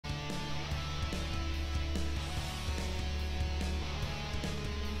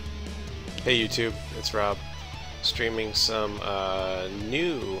Hey YouTube, it's Rob, streaming some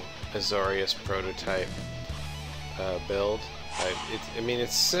new Azorius prototype build. I mean,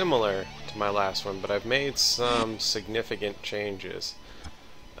 it's similar to my last one, but I've made some significant changes.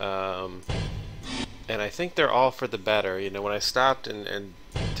 And I think they're all for the better. You know, when I stopped and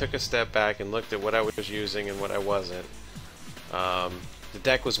took a step back and looked at what I was using and what I wasn't, the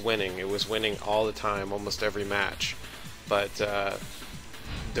deck was winning. It was winning all the time, almost every match. But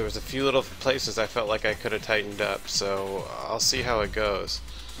there was a few little places I felt like I could have tightened up, so I'll see how it goes.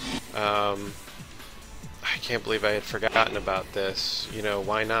 I can't believe I had forgotten about this. You know,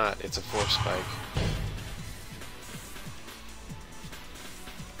 why not? It's a force spike.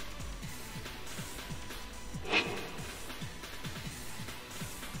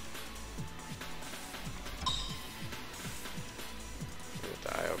 With the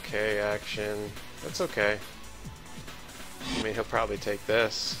IOK action, that's okay. I mean, he'll probably take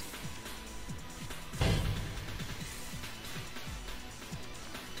this.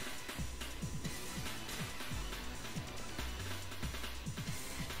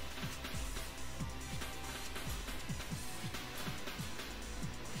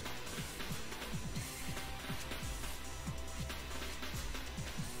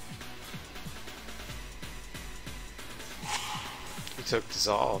 He took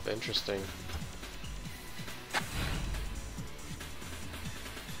dissolve, interesting.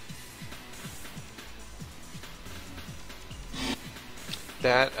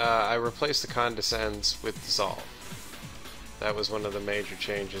 That, I replaced the condescends with dissolve. That was one of the major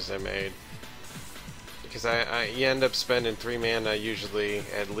changes I made. Because you end up spending 3 mana usually,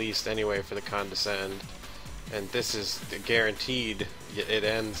 at least anyway, for the condescend. And this is guaranteed, it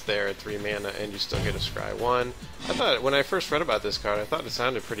ends there at 3 mana and you still get a scry 1. I thought, when I first read about this card, I thought it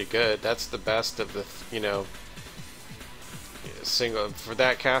sounded pretty good. That's the best of the, you know, single, for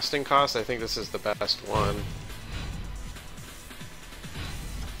that casting cost, I think this is the best one.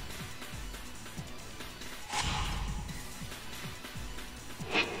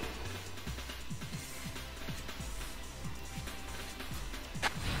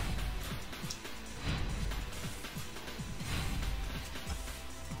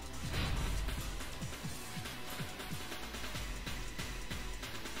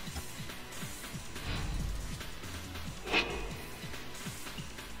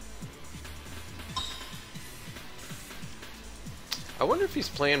 I wonder if he's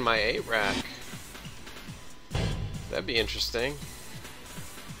playing my 8 rack. That'd be interesting.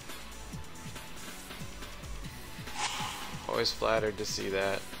 Always flattered to see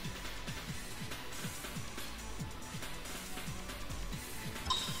that.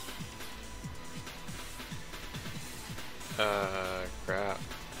 Crap.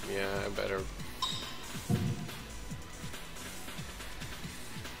 Yeah, I better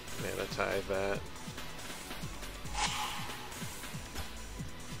mana tithe that.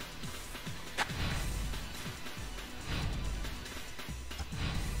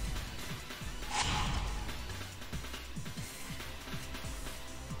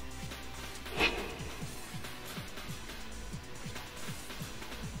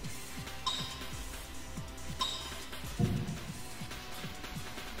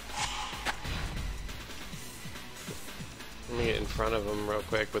 Let me get in front of him real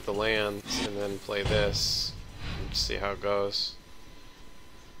quick with the lands and then play this and see how it goes.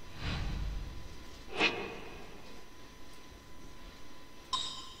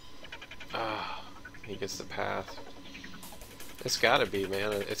 Ah, he gets the path. It's gotta be,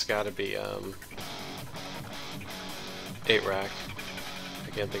 man. It's gotta be 8 rack. I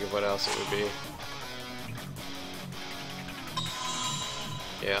can't think of what else it would be.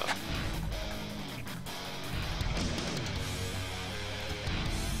 Yeah.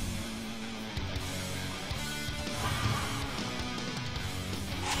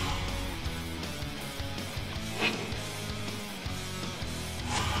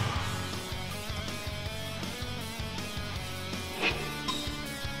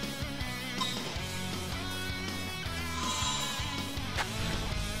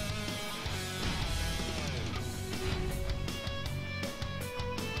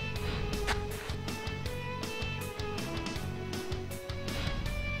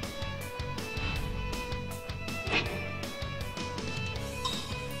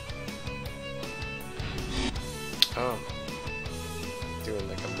 Oh. Doing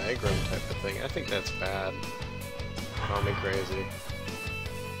like a Megrim type of thing. I think that's bad. Call me crazy.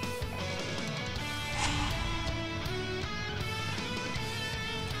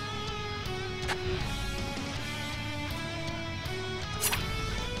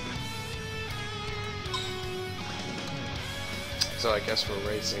 So I guess we're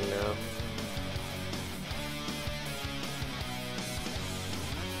racing now.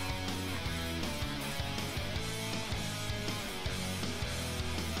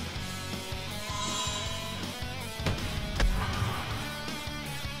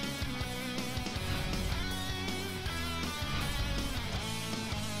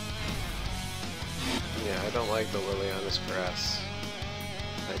 don't like the Liliana's Caress.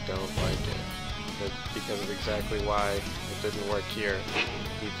 I don't like it. But because of exactly why it didn't work here.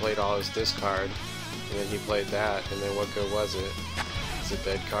 He played all his discard, and then he played that, and then what good was it? It's a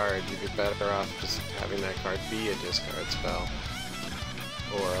dead card. You'd be better off just having that card be a discard spell.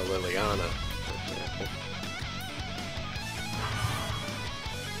 Or a Liliana, for example.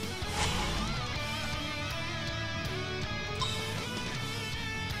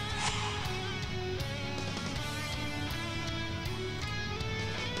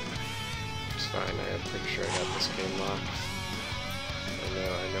 It's fine, I'm pretty sure I got this game locked. I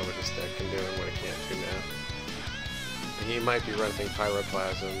know what this deck can do and what it can't do now. He might be running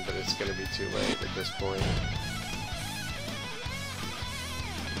Pyroclasm, but it's going to be too late at this point.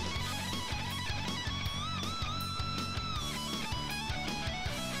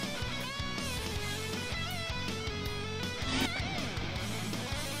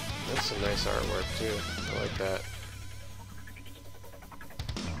 That's some nice artwork too. I like that.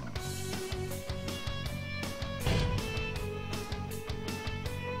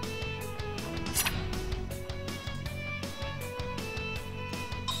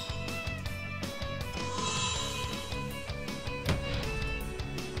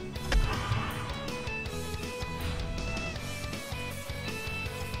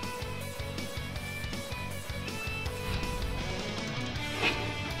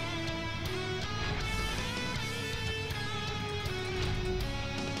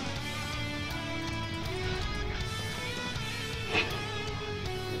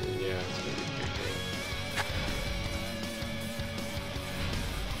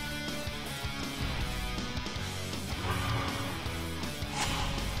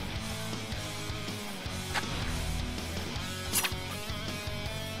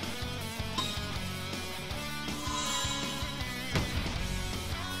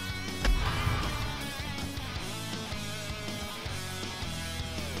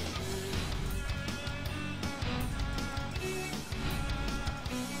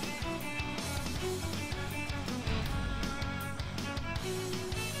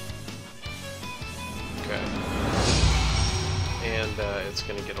 And it's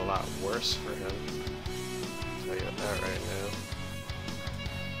going to get a lot worse for him. I'll tell you that right now.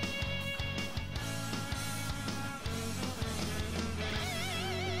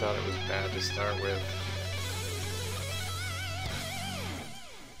 I thought it was bad to start with.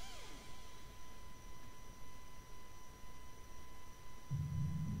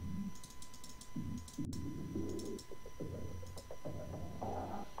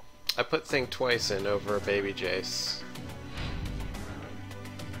 I put Think Twice in over Baby Jace.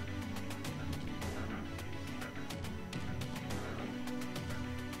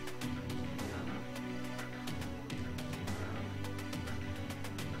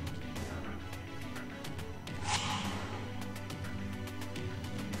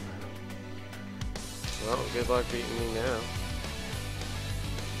 Well, good luck beating me now.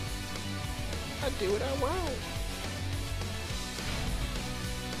 I do what I want.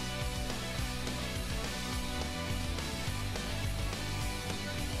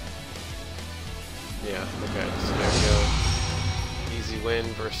 Yeah, okay, so there we go. Easy win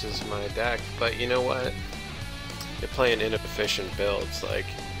versus my deck, but you know what? You're playing inefficient builds, like,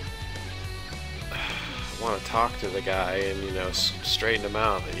 I want to talk to the guy and, you know, straighten him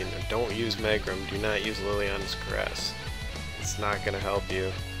out. You know, don't use Megrim, do not use Liliana's Caress. It's not going to help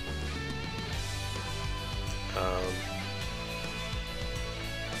you.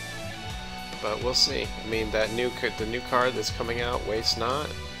 But we'll see. I mean, the new card that's coming out, Waste Not,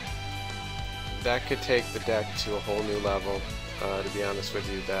 that could take the deck to a whole new level. To be honest with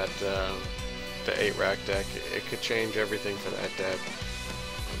you, that the 8-rack deck, it could change everything for that deck.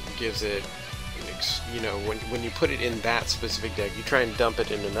 It gives it, you know, when you put it in that specific deck, you try and dump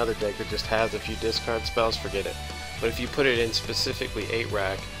it in another deck that just has a few discard spells, forget it. But if you put it in specifically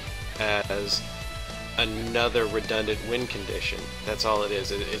 8-rack as another redundant win condition, that's all it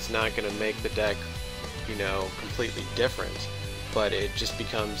is. It's not going to make the deck, you know, completely different, but it just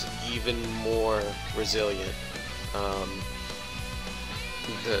becomes even more resilient.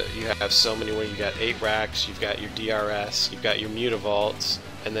 You have so many ways. You got 8 racks, you've got your DRS, you've got your Mutavaults,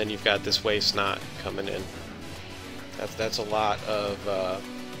 and then you've got this Waste Not coming in. That's a lot of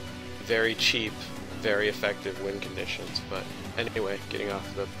very cheap, very effective win conditions. But anyway, getting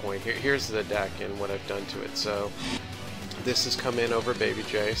off the point, here's the deck and what I've done to it. So this has come in over Baby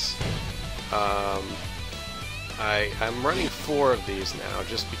Jace. I'm running 4 of these now,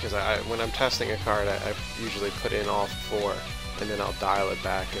 just because when I'm testing a card, I usually put in all 4, and then I'll dial it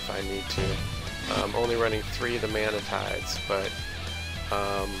back if I need to. I'm only running 3 of the Mana Tides, but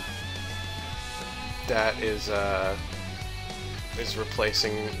stat is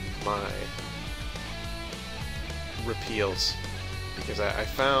replacing my repeals, because I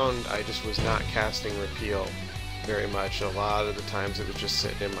found I just was not casting repeal very much. A lot of the times it was just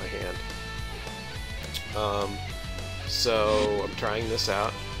sitting in my hand. So I'm trying this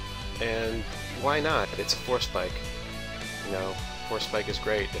out, and why not? It's a Force Spike. You know, Force Spike is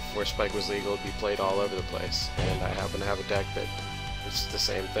great. If Force Spike was legal, it'd be played all over the place, and I happen to have a deck that is the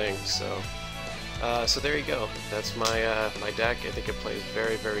same thing, so so there you go. That's my my deck. I think it plays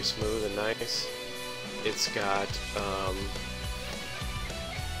very, very smooth and nice. It's got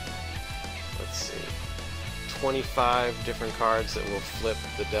let's see, 25 different cards that will flip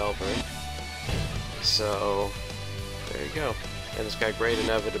the Delver. So there you go. And it's got great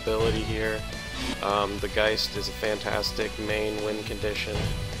inevitability here. The Geist is a fantastic main win condition,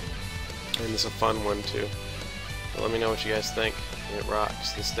 and it's a fun one too. But let me know what you guys think. It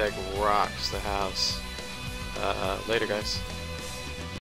rocks. This deck rocks the house. Later, guys.